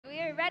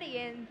ready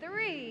in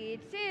 3,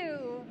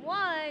 2,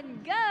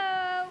 1,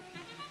 go!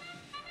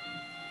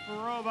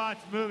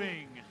 Robots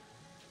moving.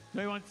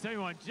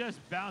 2171 just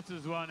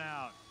bounces one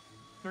out.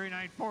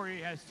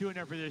 3940 has two in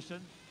their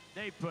position.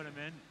 They put him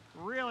in.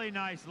 Really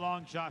nice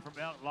long shot from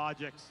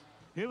Logics.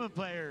 Human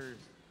players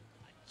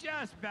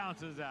just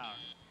bounces out.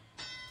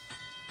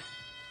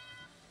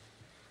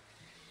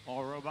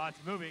 All robots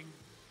moving.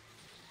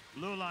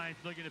 Blue line's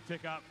looking to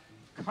pick up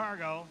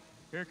cargo.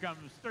 Here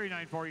comes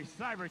 3940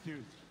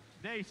 Cybertooth.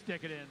 They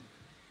stick it in.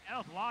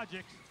 Elf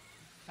Logics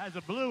has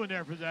a blue in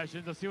their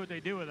possession. Let's see what they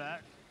do with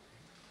that.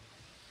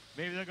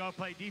 Maybe they'll go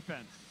play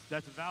defense.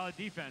 That's a valid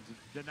defense,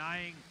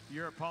 denying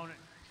your opponent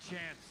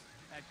chance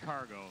at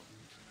cargo.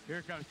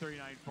 Here comes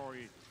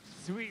 3940.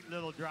 Sweet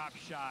little drop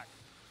shot.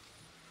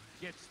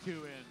 Gets two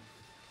in.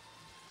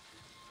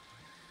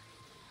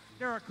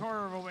 They're a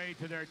quarter of a way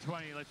to their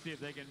 20. Let's see if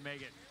they can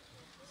make it.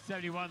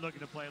 71 looking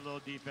to play a little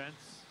defense.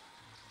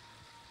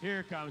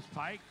 Here comes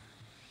Pike.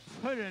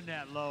 Put in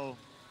that low.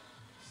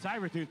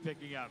 Cybertooth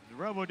picking up. The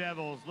Robo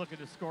Devils looking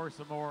to score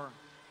some more.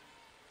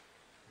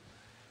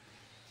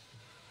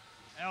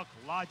 Elk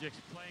Logics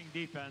playing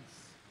defense.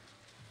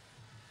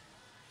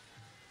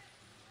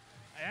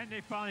 And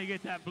they finally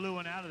get that blue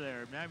one out of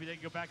there. Maybe they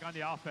can go back on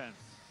the offense.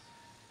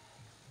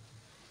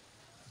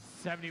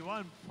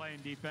 71 playing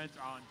defense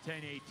on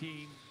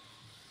 10-18.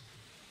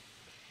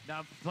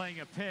 Now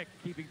playing a pick,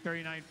 keeping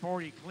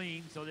 3940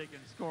 clean so they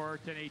can score.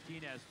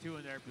 10-18 has two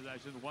in their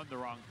possession, one the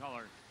wrong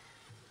color.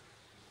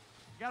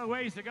 Got a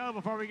ways to go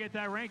before we get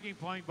that ranking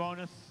point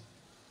bonus.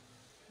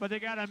 But they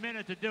got a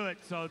minute to do it,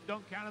 so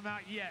don't count them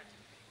out yet.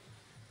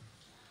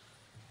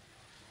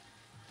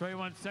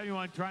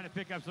 2171 trying to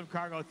pick up some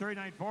cargo.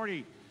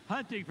 3940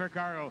 hunting for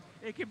cargo.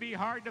 It can be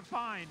hard to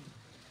find.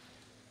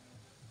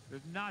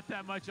 There's not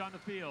that much on the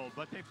field,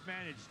 but they've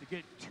managed to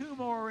get two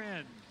more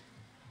in.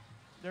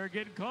 They're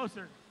getting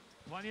closer.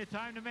 Plenty of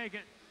time to make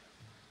it.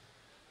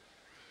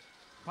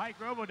 Pike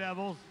Robo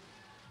Devils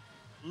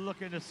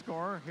looking to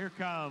score. Here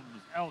comes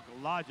Elk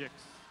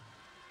Logics.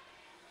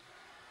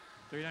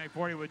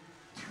 3940 with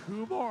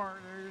two more.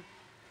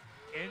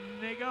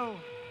 In they go.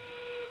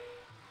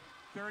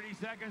 30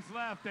 seconds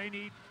left. They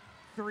need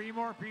three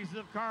more pieces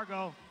of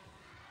cargo.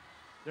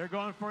 They're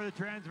going for the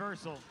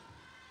transversal.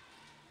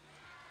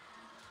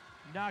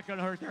 Not going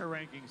to hurt their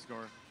ranking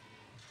score.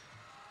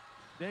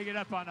 They get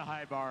up on the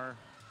high bar.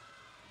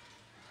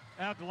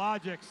 Elk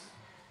Logics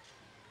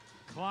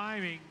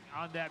climbing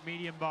on that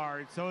medium bar,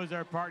 and so is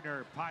their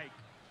partner, Pike.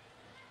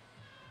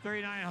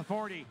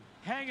 3940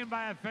 hanging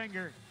by a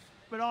finger,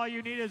 but all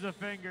you need is a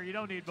finger. You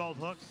don't need both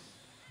hooks.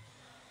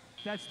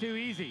 That's too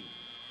easy.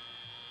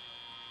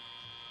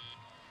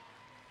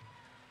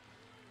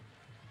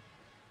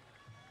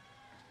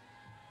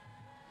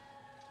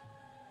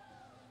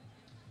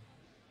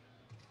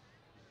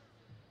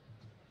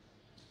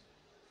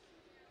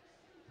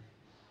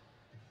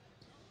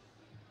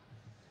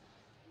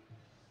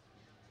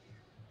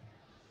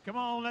 Come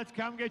on, let's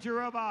come get your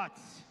robots.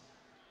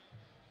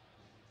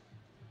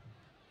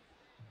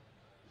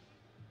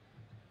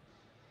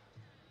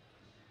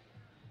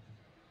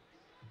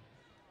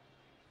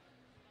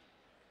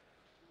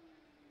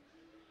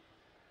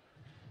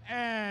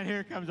 And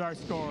here comes our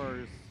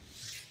scores.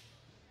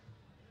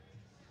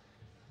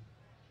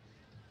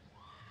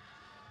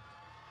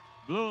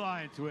 Blue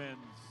Lions wins.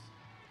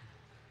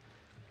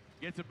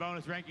 Gets a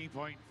bonus ranking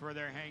point for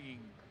their hanging.